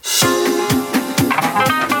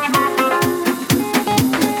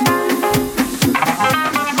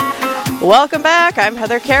Welcome back. I'm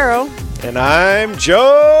Heather Caro. And I'm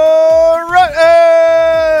Joe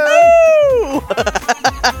Rutten.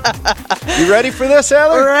 You ready for this,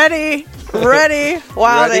 Heather? Ready.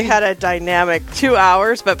 Wow, Ready? They had a dynamic 2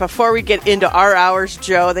 hours. But before we get into our hours,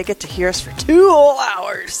 Joe, they get to hear us for 2 whole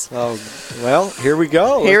hours. Oh, well, here we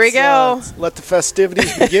go. Let's let the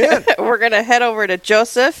festivities begin. We're going to head over to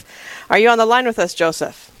Joseph. Are you on the line with us,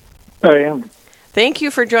 Joseph? I am. Thank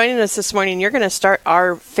you for joining us this morning. You're going to start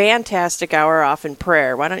our fantastic hour off in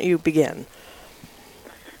prayer. Why don't you begin?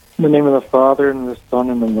 In the name of the Father, and of the Son,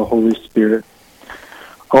 and of the Holy Spirit.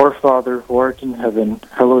 Our Father, who art in heaven,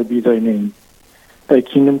 hallowed be thy name. Thy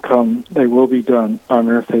kingdom come, thy will be done, on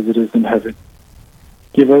earth as it is in heaven.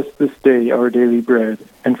 Give us this day our daily bread,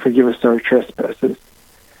 and forgive us our trespasses,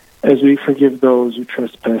 as we forgive those who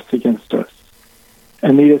trespass against us.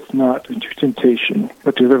 And lead us not into temptation,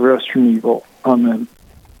 but deliver us from evil. Amen.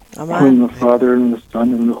 Amen. In the Father, and the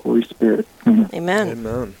Son, and the Holy Spirit. Amen.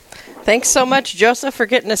 Amen. Thanks so much, Joseph, for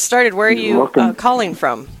getting us started. Where are you calling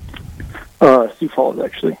from? Sioux Falls,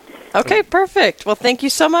 actually. Okay, perfect. Well, thank you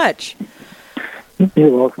so much. You're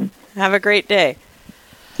welcome. Have a great day.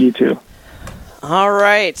 You too. All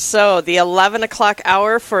right, so the 11 o'clock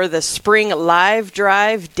hour for the Spring Live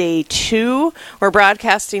Drive, Day 2. We're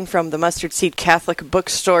broadcasting from the Mustard Seed Catholic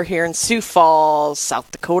Bookstore here in Sioux Falls, South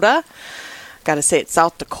Dakota. Got to say it,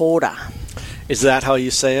 South Dakota. Is that how you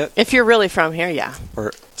say it? If you're really from here, yeah.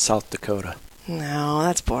 Or South Dakota? No,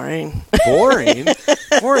 that's boring. Boring?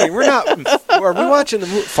 Boring. We're not. Are we watching the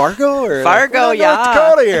movie Fargo? Or Fargo, we're not yeah. North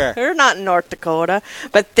Dakota here. We're not in North Dakota.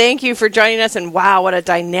 But thank you for joining us. And wow, what a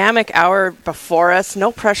dynamic hour before us.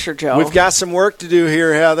 No pressure, Joe. We've got some work to do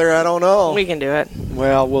here, Heather. I don't know. We can do it.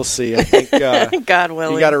 Well, we'll see. I think God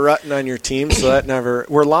willing. You got a Rutten on your team, so that never.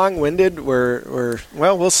 We're long-winded. Well,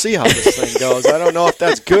 we'll see how this thing goes. I don't know if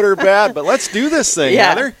that's good or bad, but let's do this thing,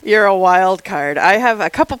 Heather. You're a wild card. I have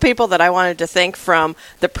a couple people that I wanted to thank from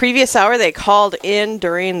the previous hour. They called in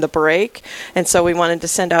during the break, and so we wanted to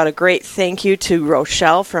send out a great thank you to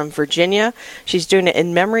Rochelle from Virginia. She's doing it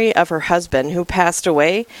in memory of her husband who passed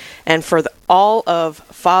away, and for all of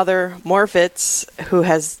Father Moravitz, who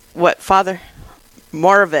has Father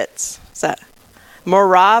Moravitz? Is that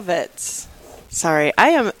Moravitz? Sorry, I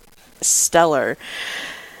am stellar.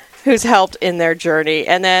 Who's helped in their journey,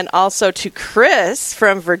 and then also to Chris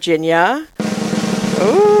from Virginia.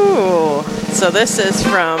 Ooh. So this is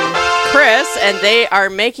from Chris, and they are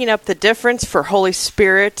making up the difference for Holy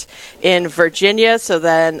Spirit in Virginia. So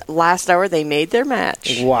then last hour they made their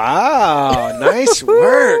match. Wow, nice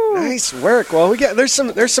work. Nice work. Well, there's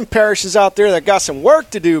some parishes out there that got some work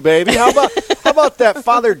to do, baby. How about that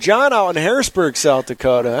Father John out in Harrisburg, South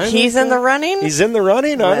Dakota? He's in the running? He's in the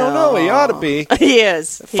running? I don't know. He ought to be. He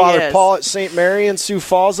is. Father Paul at St. Mary in Sioux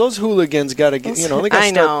Falls. Those hooligans got to get, they got to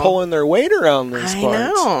start pulling their weight around these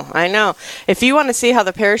parts. I know. If you want to see how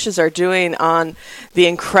the parishes are doing on the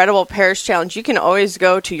incredible parish challenge, you can always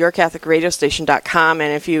go to yourcatholicradiostation.com,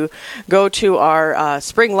 and if you go to our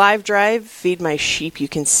Spring Live Drive, Feed My Sheep, you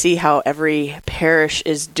can see how every parish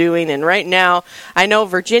is doing. And right now, I know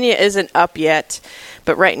Virginia isn't up yet,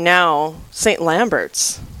 but right now, St.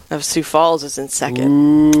 Lambert's of Sioux Falls is in second.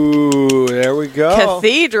 Ooh, there we go.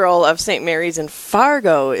 Cathedral of St. Mary's in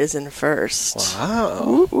Fargo is in first.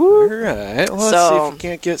 Wow. All right. Well, let's see if we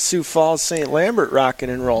can't get Sioux Falls, St. Lambert rocking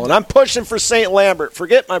and rolling. I'm pushing for St. Lambert.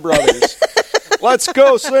 Forget my brothers. Let's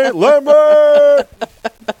go, St. Lambert!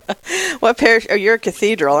 What parish? Oh, you're a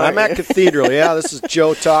cathedral, aren't I'm at Cathedral, yeah. This is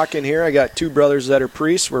Joe talking here. I got two brothers that are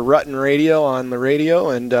priests. We're Rutten Radio on the radio,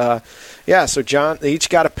 and so John, they each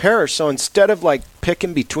got a parish. So instead of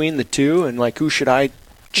picking between the two and who should I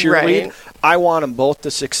cheerlead, right. I want them both to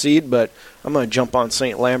succeed, but I'm going to jump on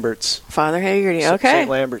St. Lambert's. Father Haggerty, okay. St.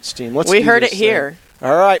 Lambert's team. We heard it here.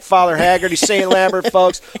 All right, Father Haggerty, St. Lambert,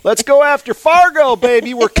 folks. Let's go after Fargo,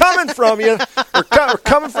 baby. We're coming from you. We're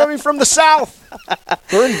coming from you from the south.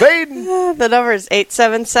 We're invading. The number is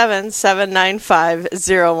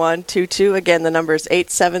 877-795-0122. Again, the number is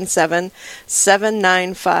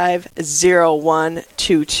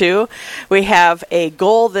 877-795-0122. We have a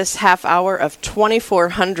goal this half hour of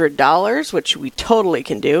 $2,400, which we totally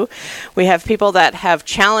can do. We have people that have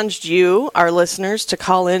challenged you, our listeners, to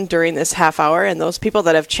call in during this half hour, and those people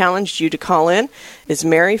that have challenged you to call in is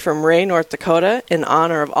Mary from Ray, North Dakota, in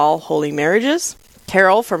honor of all holy marriages.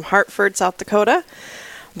 Carol from Hartford, South Dakota.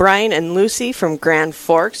 Brian and Lucy from Grand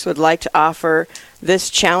Forks would like to offer this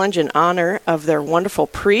challenge in honor of their wonderful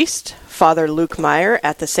priest, Father Luke Meyer,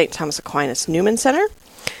 at the St. Thomas Aquinas Newman Center.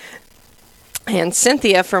 And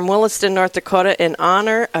Cynthia from Williston, North Dakota, in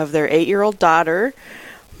honor of their 8-year-old daughter,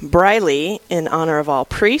 Briley in honor of all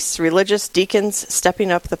priests, religious deacons,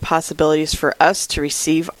 stepping up the possibilities for us to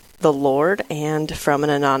receive the Lord, and from an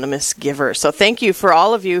anonymous giver. So thank you for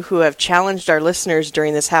all of you who have challenged our listeners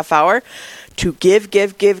during this half hour to give.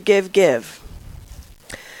 The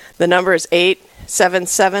number is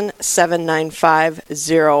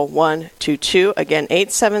 877-795-0122. Again,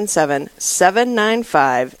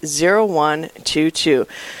 877-795-0122.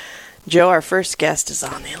 Joe, our first guest is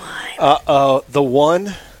on the line. The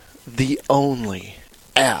one, the only,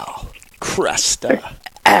 Al Kresta.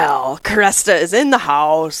 Al Kresta is in the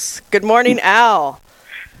house. Good morning, Al.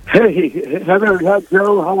 Hey, Heather,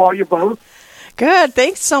 Joe, how are you both? Good.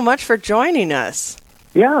 Thanks so much for joining us.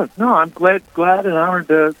 Yeah, no, I'm glad and honored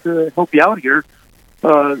to help you out here.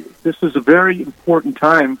 This is a very important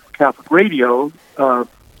time for Catholic radio. I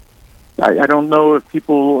don't know if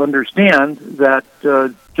people understand that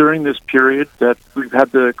during this period that we've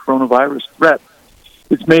had the coronavirus threat,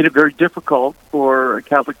 it's made it very difficult for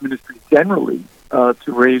Catholic ministry generally to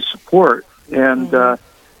raise support. And this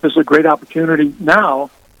is a great opportunity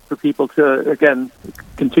now for people to, again,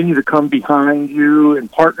 continue to come behind you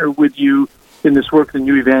and partner with you in this work of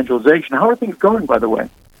new evangelization. How are things going, by the way?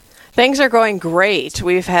 Things are going great.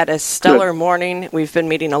 We've had a stellar morning. We've been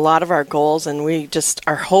meeting a lot of our goals, and we just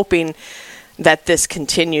are hoping that this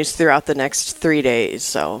continues throughout the next 3 days.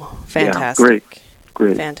 So, fantastic. Yeah,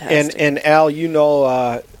 great. Fantastic. And Al, you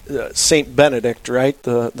know Saint Benedict, right?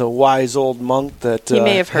 The wise old monk that you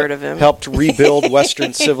may have heard of him. Helped rebuild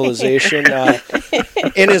Western civilization.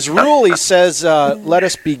 In his rule, he says, "Let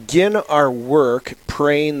us begin our work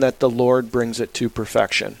praying that the Lord brings it to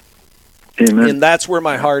perfection." Amen. And that's where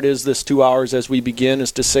my heart is this 2 hours as we begin,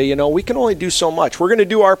 is to say, we can only do so much. We're going to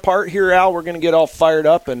do our part here, Al. We're going to get all fired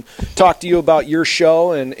up and talk to you about your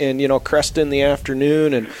show and Kresta in the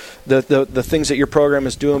afternoon and the things that your program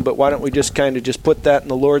is doing. But why don't we just kind of just put that in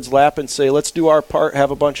the Lord's lap and say, let's do our part, have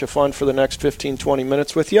a bunch of fun for the next 15, 20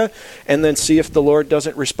 minutes with you, and then see if the Lord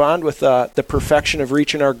doesn't respond with the perfection of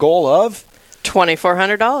reaching our goal of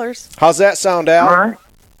 $2,400. How's that sound, Al? All right.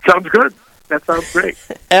 Sounds good. That sounds great.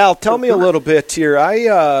 Al, tell me a little bit here.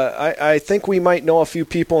 I think we might know a few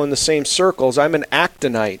people in the same circles. I'm an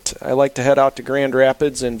Actonite. I like to head out to Grand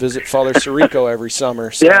Rapids and visit Father Sirico every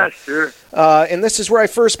summer. So, yeah, sure. And this is where I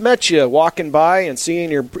first met you, walking by and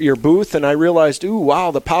seeing your booth, and I realized, ooh,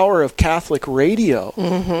 wow, the power of Catholic radio.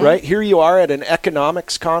 Mm-hmm. Right? Here you are at an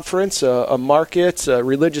economics conference, a market,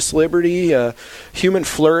 religious liberty, human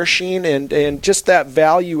flourishing, and just that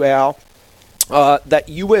value, Al, that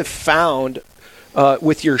you have found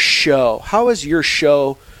with your show. How has your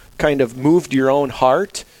show kind of moved your own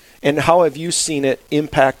heart, and how have you seen it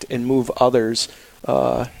impact and move others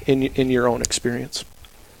in your own experience?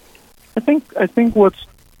 I think what's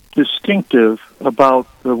distinctive about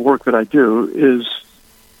the work that I do is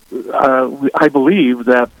I believe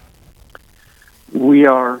that we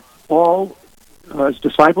are all, as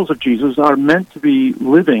disciples of Jesus, are meant to be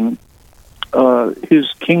living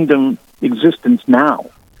His kingdom existence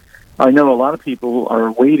now. I know a lot of people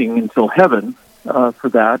are waiting until heaven for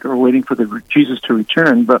that, or waiting for Jesus to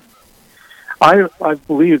return, but I've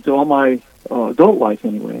believed all my adult life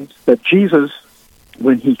anyways, that Jesus,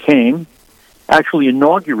 when He came, actually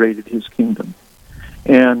inaugurated His kingdom.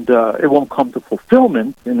 And it won't come to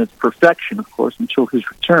fulfillment in its perfection, of course, until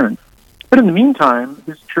His return. But in the meantime,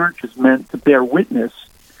 His church is meant to bear witness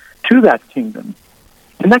to that kingdom.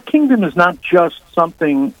 And that kingdom is not just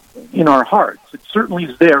something in our hearts. It certainly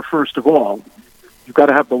is there, first of all. You've got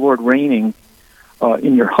to have the Lord reigning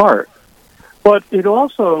in your heart. But it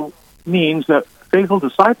also means that faithful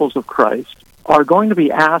disciples of Christ are going to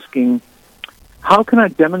be asking, how can I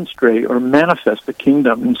demonstrate or manifest the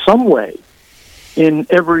kingdom in some way in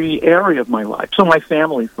every area of my life? So my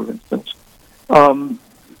family, for instance.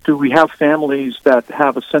 Do we have families that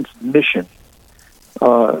have a sense of mission?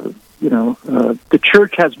 The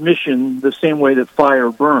church has mission the same way that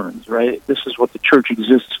fire burns, right? This is what the church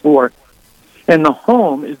exists for. And the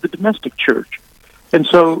home is the domestic church. And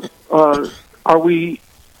so are we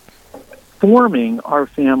forming our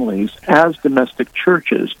families as domestic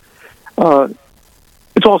churches?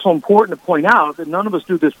 It's also important to point out that none of us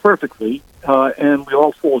do this perfectly, and we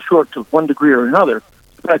all fall short to one degree or another.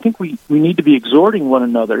 But I think we need to be exhorting one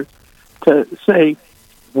another to say,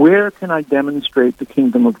 where can I demonstrate the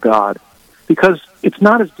kingdom of God? Because it's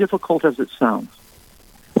not as difficult as it sounds.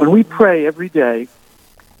 When we pray every day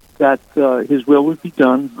that His will would be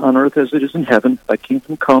done on earth as it is in heaven, thy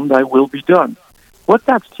kingdom come, thy will be done. What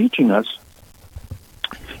that's teaching us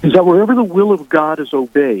is that wherever the will of God is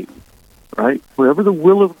obeyed, right, wherever the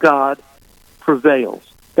will of God prevails,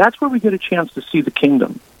 that's where we get a chance to see the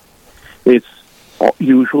kingdom. It's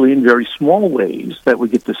usually in very small ways that we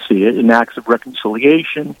get to see it, in acts of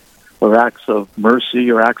reconciliation or acts of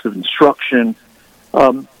mercy or acts of instruction.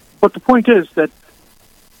 But the point is that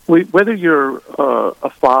whether you're a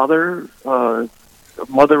father, a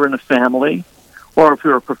mother in a family, or if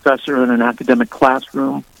you're a professor in an academic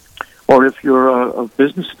classroom, or if you're a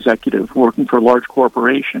business executive working for a large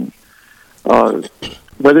corporation,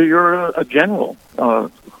 whether you're a general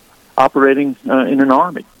operating in an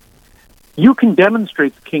army, you can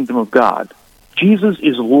demonstrate the kingdom of God. Jesus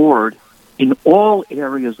is Lord in all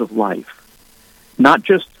areas of life, not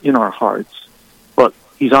just in our hearts, but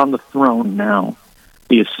he's on the throne now.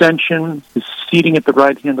 The ascension, his seating at the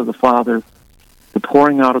right hand of the Father, the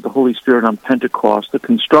pouring out of the Holy Spirit on Pentecost, the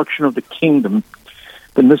construction of the kingdom,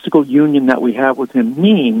 the mystical union that we have with him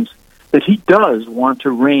means that he does want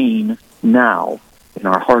to reign now in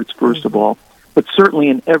our hearts, first of all, but certainly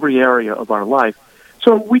in every area of our life.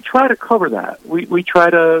 So we try to cover that. We try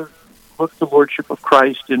to look at the Lordship of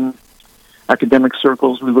Christ in academic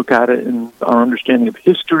circles. We look at it in our understanding of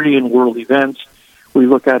history and world events. We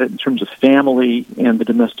look at it in terms of family and the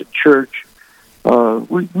domestic church.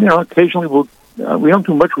 Occasionally we don't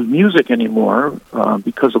do much with music anymore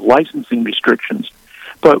because of licensing restrictions.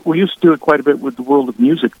 But we used to do it quite a bit with the world of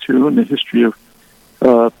music, too, and the history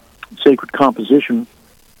of sacred composition.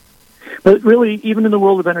 But really, even in the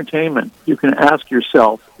world of entertainment, you can ask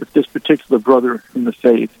yourself if this particular brother in the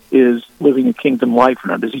faith is living a kingdom life or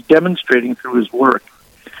not. Is he demonstrating through his work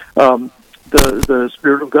the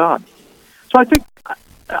Spirit of God? So I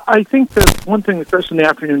think that one thing that First in the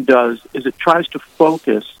Afternoon does is it tries to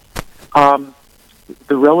focus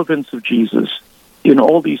the relevance of Jesus in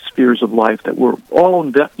all these spheres of life that we're all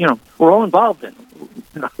involved in.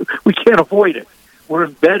 We can't avoid it. We're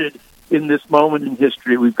embedded in this moment in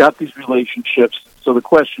history. We've got these relationships. So the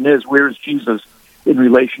question is, where is Jesus in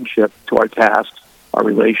relationship to our tasks, our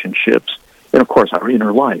relationships, and of course our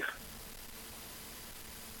inner life?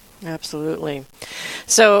 Absolutely.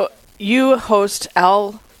 So you host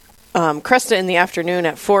Al Kresta in the afternoon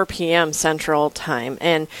at 4 p.m. Central Time,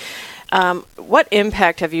 and what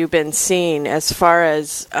impact have you been seeing as far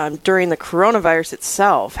as during the coronavirus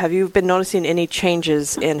itself? Have you been noticing any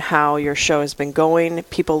changes in how your show has been going?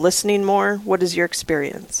 People listening more? What is your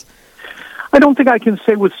experience? I don't think I can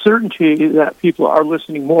say with certainty that people are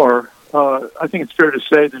listening more. I think it's fair to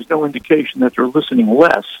say there's no indication that they're listening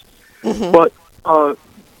less. Mm-hmm. But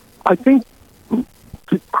I think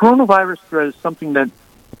the coronavirus threat is something that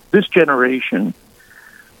this generation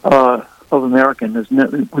of American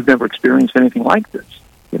we've never experienced anything like this.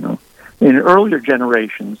 In earlier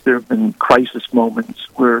generations, there have been crisis moments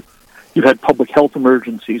where you've had public health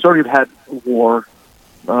emergencies or you've had war,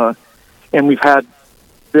 and we've had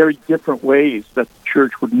very different ways that the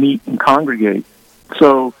church would meet and congregate.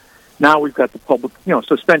 So now we've got the public,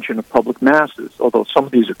 suspension of public masses, although some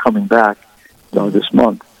of these are coming back this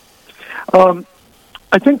month.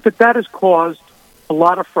 I think that has caused a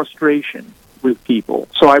lot of frustration with people.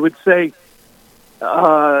 So I would say,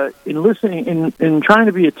 in listening, in trying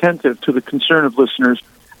to be attentive to the concern of listeners,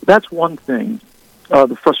 that's one thing.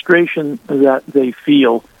 The frustration that they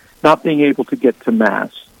feel not being able to get to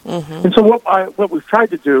Mass. Mm-hmm. And so what we've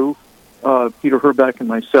tried to do, Peter Herbeck and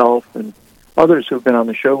myself and others who have been on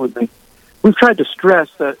the show with me, we've tried to stress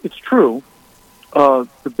that it's true.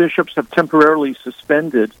 The bishops have temporarily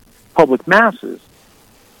suspended public masses,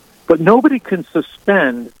 but nobody can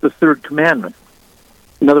suspend the third commandment.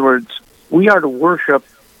 In other words, we are to worship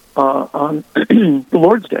on the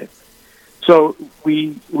Lord's Day. So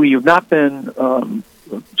we have not been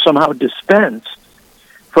somehow dispensed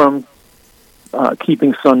from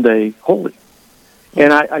keeping Sunday holy.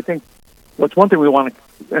 And I think what's one thing we want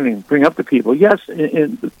to bring up to people. Yes,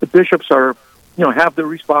 the bishops have the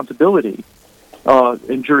responsibility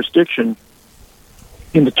and jurisdiction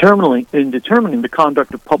in determining the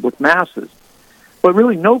conduct of public masses. But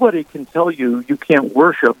really nobody can tell you can't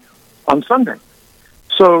worship on Sunday.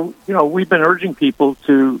 So, we've been urging people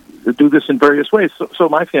to do this in various ways. So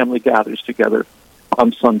my family gathers together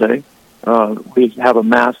on Sunday. We have a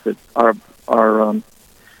Mass that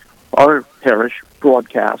our parish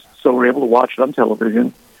broadcasts, so we're able to watch it on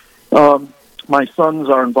television. My sons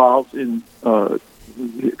are involved in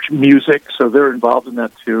music, so they're involved in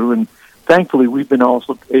that too. And thankfully, we've been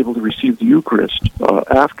also able to receive the Eucharist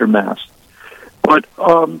after Mass. But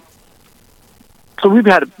so we've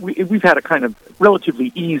had a kind of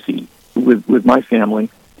relatively easy with my family.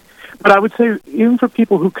 But I would say even for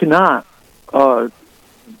people who cannot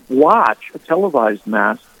watch a televised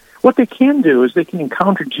Mass, what they can do is they can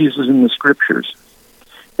encounter Jesus in the Scriptures.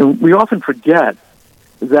 And we often forget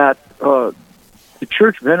that the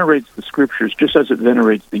Church venerates the Scriptures just as it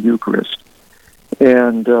venerates the Eucharist.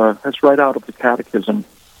 And that's right out of the Catechism.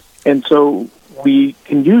 And so we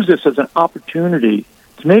can use this as an opportunity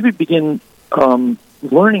to maybe begin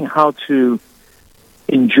learning how to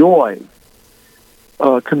enjoy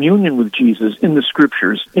communion with Jesus in the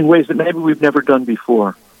Scriptures in ways that maybe we've never done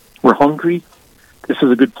before. We're hungry. This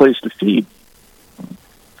is a good place to feed.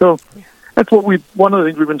 So that's what one of the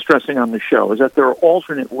things we've been stressing on the show is that there are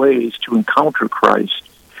alternate ways to encounter Christ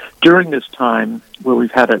during this time where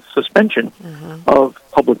we've had a suspension of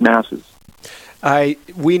public masses.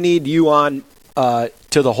 We need you on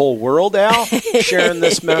to the whole world, Al, sharing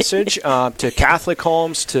this message to Catholic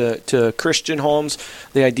homes, to Christian homes,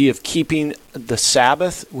 the idea of keeping the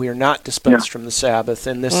Sabbath. We are not dispensed from the Sabbath,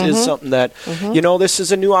 and this is something that, this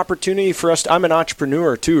is a new opportunity for us. I'm an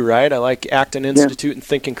entrepreneur too, right? I like Acton Institute and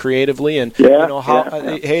thinking creatively, and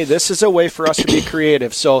hey, this is a way for us to be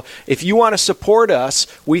creative. So if you want to support us,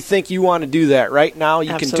 we think you want to do that right now.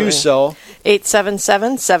 You can do so.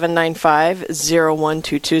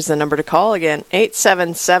 877-795-0122 is the number to call. Again,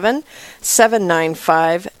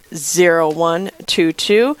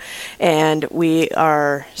 877-795-0122, and we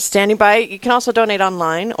are standing by. You can also donate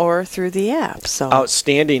online or through the app. So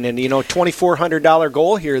outstanding, and $2,400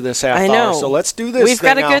 goal here this half I know. hour. So let's do this. We've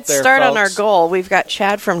got a good start folks. on our goal. We've got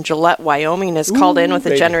Chad from Gillette, Wyoming, has called in with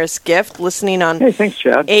a generous gift, listening on thanks,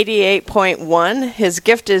 Chad. 88.1. His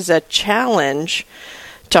gift is a challenge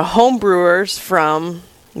to homebrewers from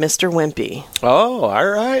Mr. Wimpy. Oh, all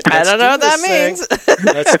right. I don't know what that means.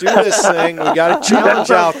 Let's do this thing. We got a challenge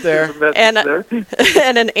out there.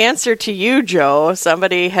 And an answer to you, Joe.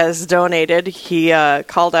 Somebody has donated. He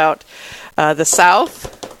called out the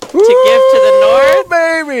South to give to the North.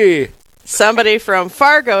 Baby! Somebody from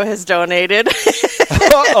Fargo has donated on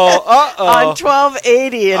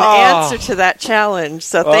 1280 an answer to that challenge.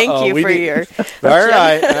 So thank you for your... All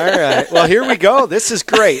right. Well, here we go. This is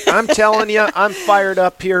great. I'm telling you, I'm fired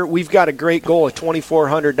up here. We've got a great goal of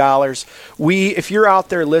 $2,400. If you're out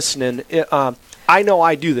there listening, I know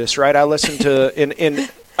I do this, right? I listen to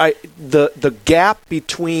the gap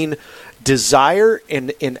between desire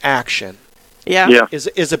and action.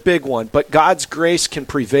 Is a big one. But God's grace can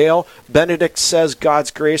prevail. Benedict says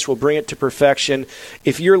God's grace will bring it to perfection.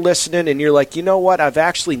 If you're listening and you're like, you know what, I've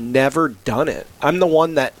actually never done it. I'm the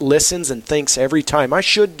one that listens and thinks every time, I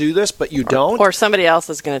should do this, but you don't. Or somebody else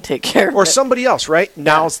is going to take care of it. Or somebody else, right?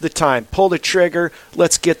 Now's the time. Pull the trigger.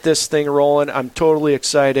 Let's get this thing rolling. I'm totally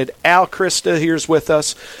excited. Al Krista here's with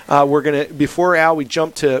us. We're going to, before Al, we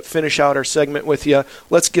jump to finish out our segment with you,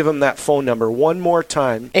 let's give him that phone number one more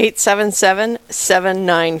time.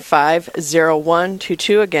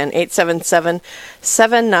 877-795-0122. Again,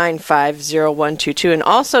 877-795-0122. And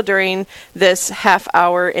also during this half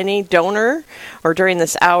hour, any donor, or during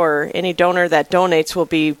this hour, any donor that donates will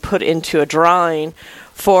be put into a drawing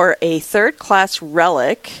for a third-class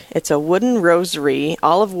relic. It's a wooden rosary,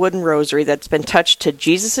 olive wooden rosary that's been touched to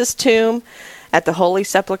Jesus' tomb at the Holy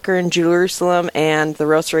Sepulchre in Jerusalem, and the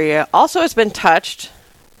rosary also has been touched,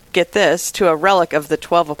 get this, to a relic of the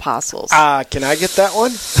 12 apostles. Can I get that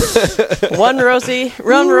one? One rosary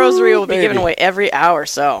will be given away every hour,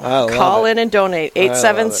 so call in and donate.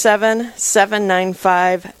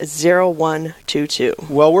 877-795-0122.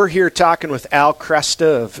 Well, we're here talking with Al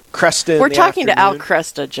Kresta of Kresta. We're talking to Al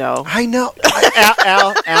Kresta, Joe. I know.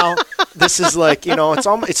 Al, this is like,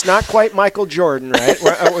 it's not quite Michael Jordan, right?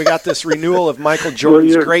 We got this renewal of Michael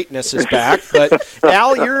Jordan's greatness is back, but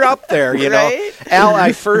Al, you're up there, you know. Right? Al,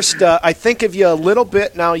 I think of you a little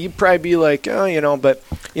bit now. You'd probably be like, but Al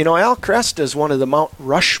Kresta is one of the Mount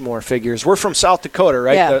Rushmore figures. We're from South Dakota,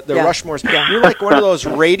 right? Yeah, the Rushmores. Yeah. You're like one of those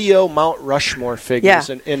radio Mount Rushmore figures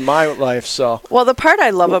in my life. So, well, the part I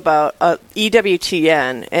love about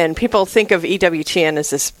EWTN, and people think of EWTN as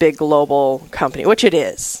this big global company, which it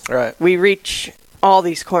is. Right. We reach all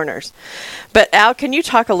these corners. But Al, can you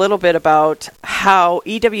talk a little bit about how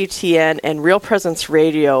EWTN and Real Presence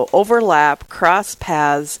Radio overlap, cross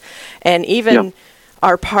paths, and even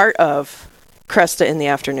are part of Kresta in the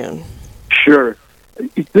Afternoon? Sure.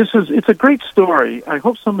 It's a great story. I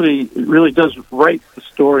hope somebody really does write the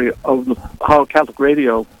story of how Catholic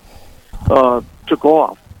radio took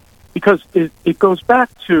off, because it goes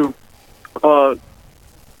back to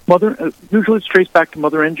Mother. Usually it's traced back to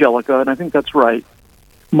Mother Angelica, and I think that's right.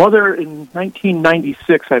 Mother, in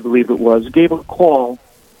 1996, I believe it was, gave a call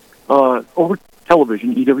over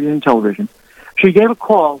television, EWTN television. She gave a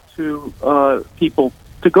call to people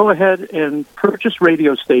to go ahead and purchase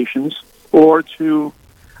radio stations or to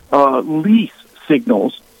lease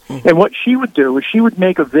signals. And what she would do is she would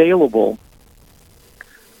make available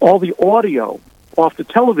all the audio off the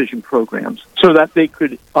television programs so that they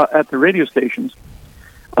could, at the radio stations,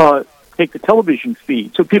 take the television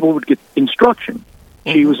feed so people would get instruction.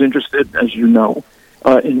 She was interested, as you know,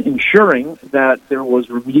 in ensuring that there was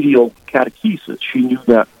remedial catechesis. She knew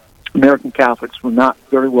that American Catholics were not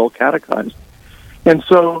very well catechized. And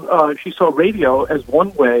so she saw radio as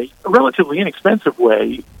one way, a relatively inexpensive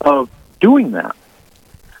way of doing that.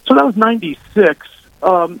 So that was 96.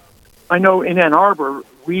 I know in Ann Arbor,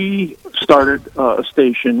 we started a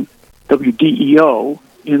station, WDEO,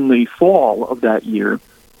 in the fall of that year,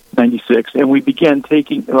 96, and we began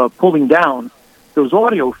pulling down those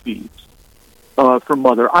audio feeds for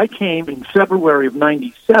Mother. I came in February of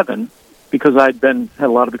 97 because I'd had a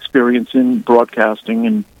lot of experience in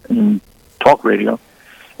broadcasting and talk radio.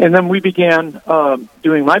 And then we began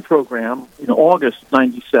doing my program in August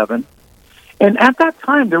 97. And at that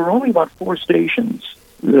time, there were only about 4 stations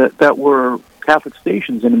that were Catholic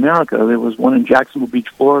stations in America. There was one in Jacksonville Beach,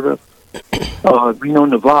 Florida, Reno,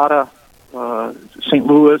 Nevada, St.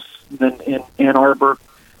 Louis, then in Ann Arbor,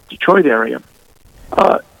 Detroit area.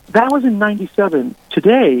 That was in 97.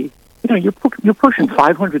 Today, you're pushing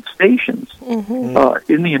 500 stations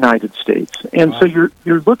in the United States, and so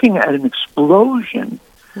you're looking at an explosion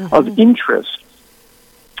of interest.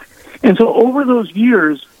 And so over those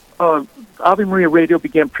years, Ave Maria Radio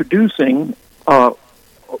began producing our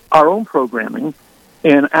own programming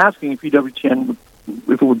and asking if EWTN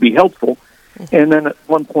if it would be helpful. And then at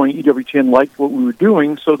one point, EWTN liked what we were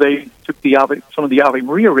doing, so they took some of the Ave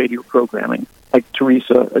Maria radio programming, like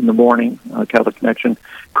Teresa in the morning, Catholic Connection,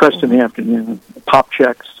 Crest in the afternoon, Pop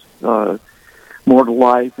Checks, More to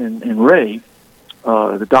Life, and Ray,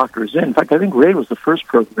 The Doctor Is In. In fact, I think Ray was the first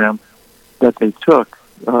program that they took.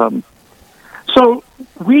 So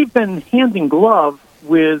we've been hand in glove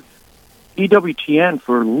with EWTN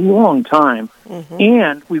for a long time,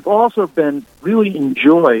 and we've also been really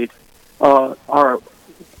enjoyed our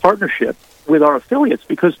partnership with our affiliates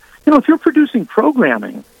because, if you're producing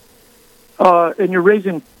programming and you're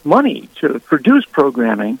raising money to produce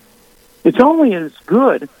programming, it's only as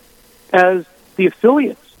good as the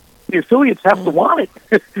affiliates. The affiliates have to want it.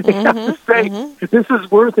 They have to say, this is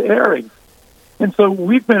worth airing. And so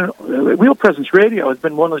we've been, Real Presence Radio has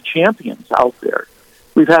been one of the champions out there.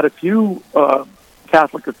 We've had a few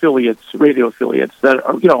Catholic affiliates, radio affiliates, that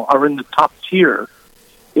are in the top tier,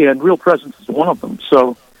 and Real Presence is one of them.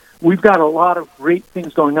 So we've got a lot of great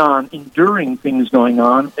things going on, enduring things going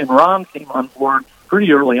on, and Ron came on board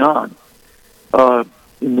pretty early on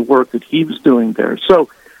in the work that he was doing there. So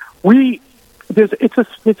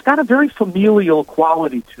it's got a very familial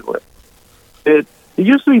quality to it. It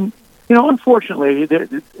used to be, unfortunately,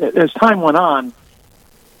 as time went on,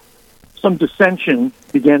 some dissension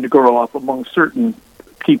began to grow up among certain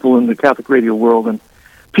people in the Catholic radio world, and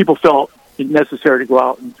people felt it necessary to go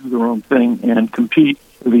out and do their own thing and compete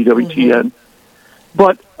with EWTN.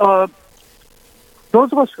 But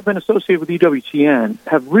those of us who have been associated with EWTN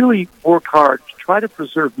have really worked hard to try to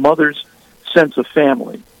preserve Mother's sense of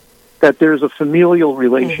family, that there's a familial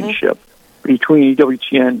relationship between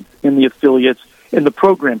EWTN and the affiliates and the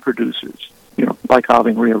program producers, like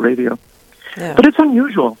Ave Maria Radio. Yeah. But it's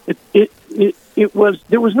unusual.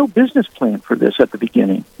 There was no business plan for this at the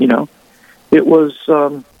beginning. It was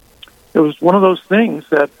one of those things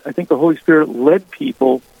that I think the Holy Spirit led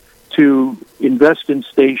people to invest in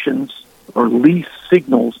stations or lease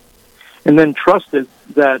signals, and then trusted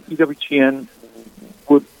that EWTN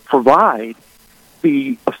would provide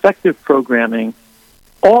the effective programming,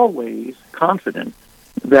 always confident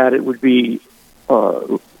that it would be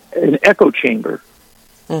an echo chamber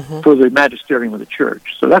for the magisterium of the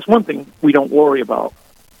Church. So that's one thing we don't worry about.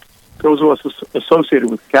 Those of us associated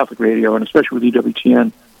with Catholic radio, and especially with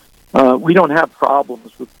EWTN, we don't have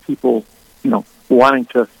problems with people, wanting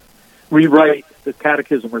to rewrite the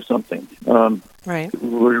catechism or something. Right.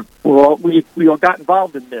 We all got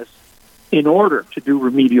involved in this in order to do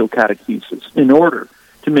remedial catechesis, in order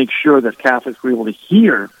to make sure that Catholics were able to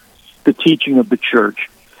hear the teaching of the Church.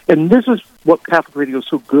 And this is what Catholic radio is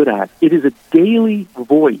so good at. It is a daily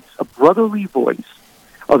voice, a brotherly voice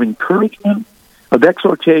of encouragement, of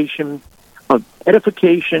exhortation, of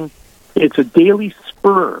edification. It's a daily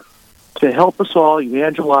spur to help us all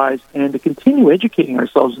evangelize and to continue educating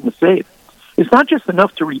ourselves in the faith. It's not just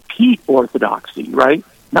enough to repeat orthodoxy, right?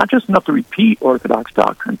 Not just enough to repeat Orthodox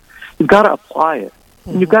doctrine. You've got to apply it,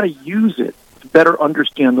 and you've got to use it to better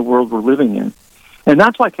understand the world we're living in. And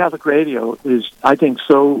that's why Catholic radio is, I think,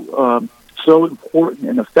 so important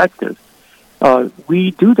and effective.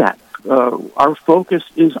 We do that. Our focus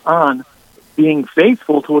is on being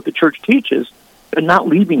faithful to what the Church teaches and not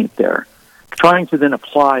leaving it there, trying to then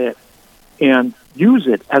apply it and use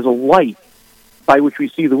it as a light by which we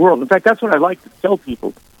see the world. In fact, that's what I like to tell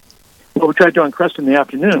people. What we try to do on Crest in the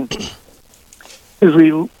afternoon is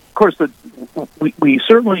we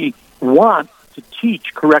certainly want to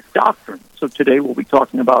teach correct doctrine. So today we'll be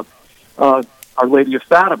talking about Our Lady of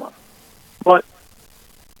Fatima. But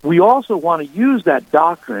we also want to use that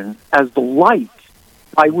doctrine as the light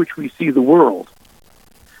by which we see the world.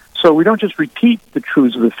 So we don't just repeat the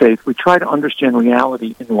truths of the faith. We try to understand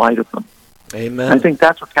reality in light of them. Amen. I think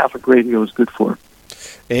that's what Catholic radio is good for.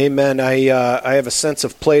 Amen. I have a sense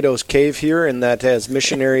of Plato's cave here, and that as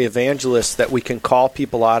missionary evangelists that we can call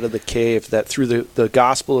people out of the cave, that through the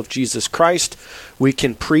gospel of Jesus Christ, we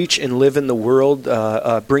can preach and live in the world,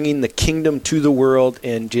 bringing the kingdom to the world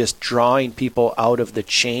and just drawing people out of the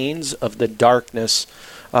chains of the darkness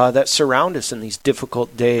that surround us in these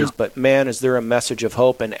difficult days. Yeah. But man, is there a message of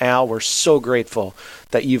hope. And Al, we're so grateful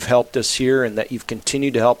that you've helped us here and that you've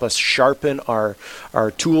continued to help us sharpen our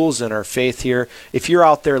tools and our faith here. If you're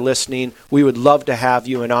out there listening, we would love to have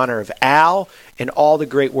you in honor of Al and all the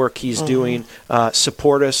great work he's doing.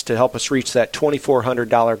 Support us to help us reach that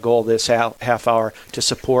 $2,400 goal this half hour to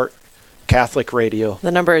support Catholic Radio.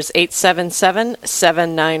 The number is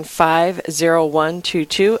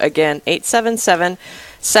 877-795-0122. Again,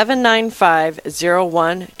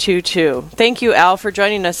 877-795-0122. Thank you, Al, for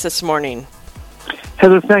joining us this morning.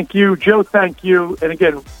 Heather, thank you. Joe, thank you. And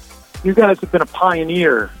again, you guys have been a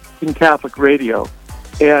pioneer in Catholic radio.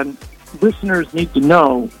 And listeners need to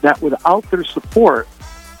know that without their support,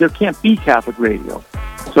 there can't be Catholic radio.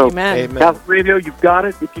 So, Amen. Catholic radio, you've got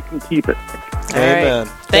it if you can keep it. All right. Amen.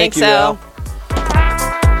 Thanks, Thank you, Al. Al.